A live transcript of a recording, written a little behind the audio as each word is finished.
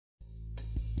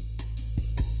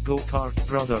Go Kart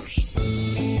Brothers.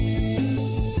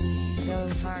 Go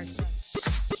Kart.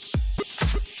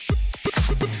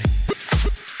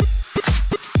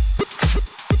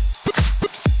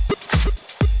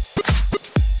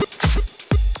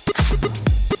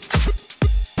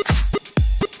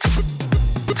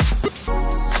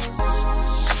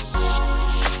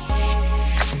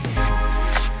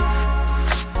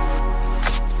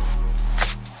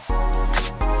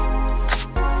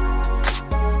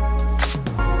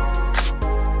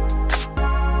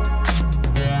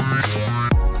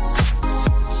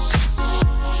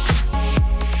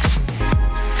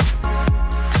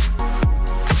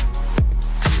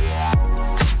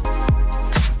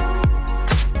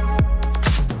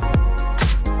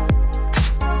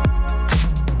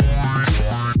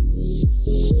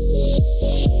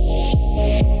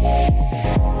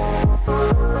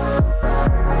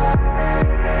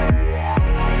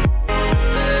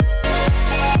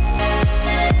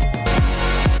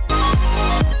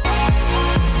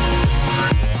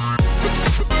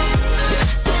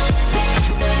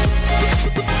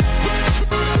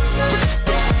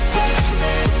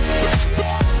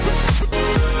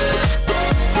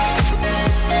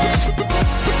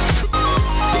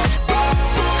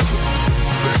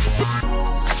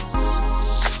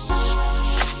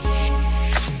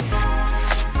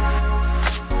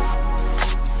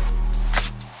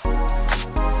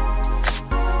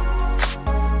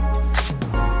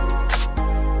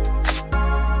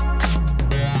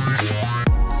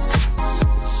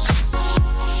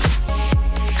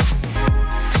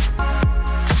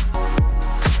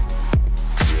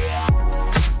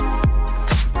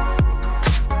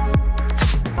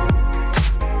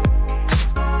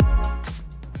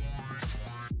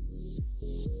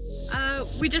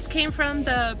 We just came from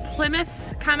the Plymouth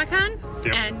Comic Con,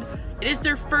 yep. And it is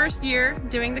their first year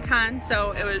doing the con,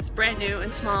 so it was brand new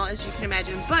and small, as you can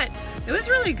imagine, but it was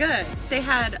really good. They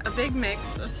had a big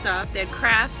mix of stuff. They had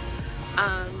crafts,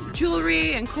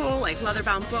 jewelry, and cool like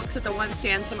leather-bound books at the one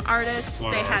stand, some artists.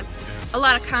 They had a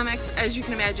lot of comics, as you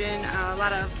can imagine, a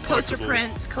lot of poster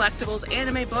prints, collectibles,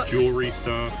 anime books, jewelry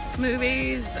stuff,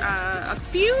 movies, a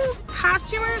few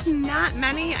costumers, not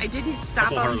many. I didn't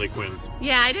stop them. Harley Quinns.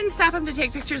 Yeah, I didn't stop them to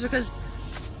take pictures because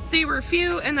they were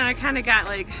few, and then I kind of got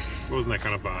like... Wasn't that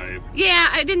kind of vibe? Yeah,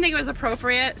 I didn't think it was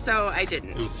appropriate, so I didn't.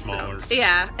 It was smaller. So,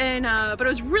 yeah, and but it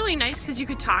was really nice because you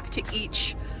could talk to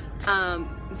each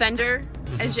vendor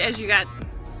as you got,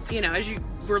 you know, as you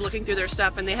were looking through their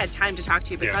stuff, and they had time to talk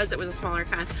to you because it was a smaller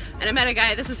con. And I met a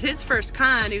guy, this is his first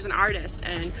con, he was an artist,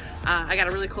 and I got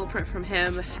a really cool print from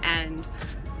him, and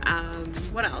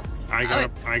what else? I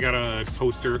got a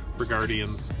poster for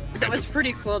Guardians. That was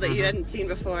pretty cool that you hadn't seen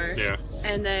before. Yeah.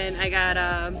 And then I got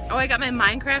I got my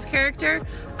Minecraft character,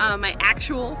 my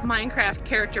actual Minecraft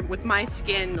character with my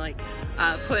skin like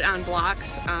put on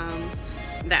blocks.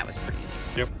 That was pretty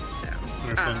neat. Yep. So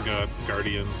our son got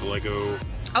Guardians Lego.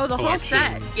 Oh, the whole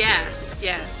set. collection.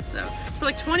 Yeah. So for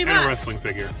like 20 bucks. And a wrestling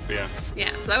figure. But yeah.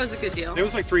 Yeah. So that was a good deal. It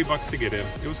was like $3 to get in.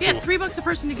 It was Yeah, cool. $3 a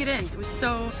person to get in. It was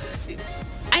so.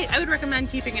 I would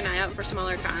recommend keeping an eye out for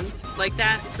smaller cons like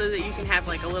that, so that you can have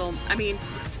like a little. I mean,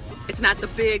 it's not the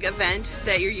big event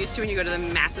that you're used to when you go to the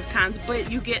massive cons,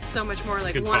 but you get so much more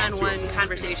like one-on-one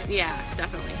conversation. Yeah,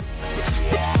 definitely.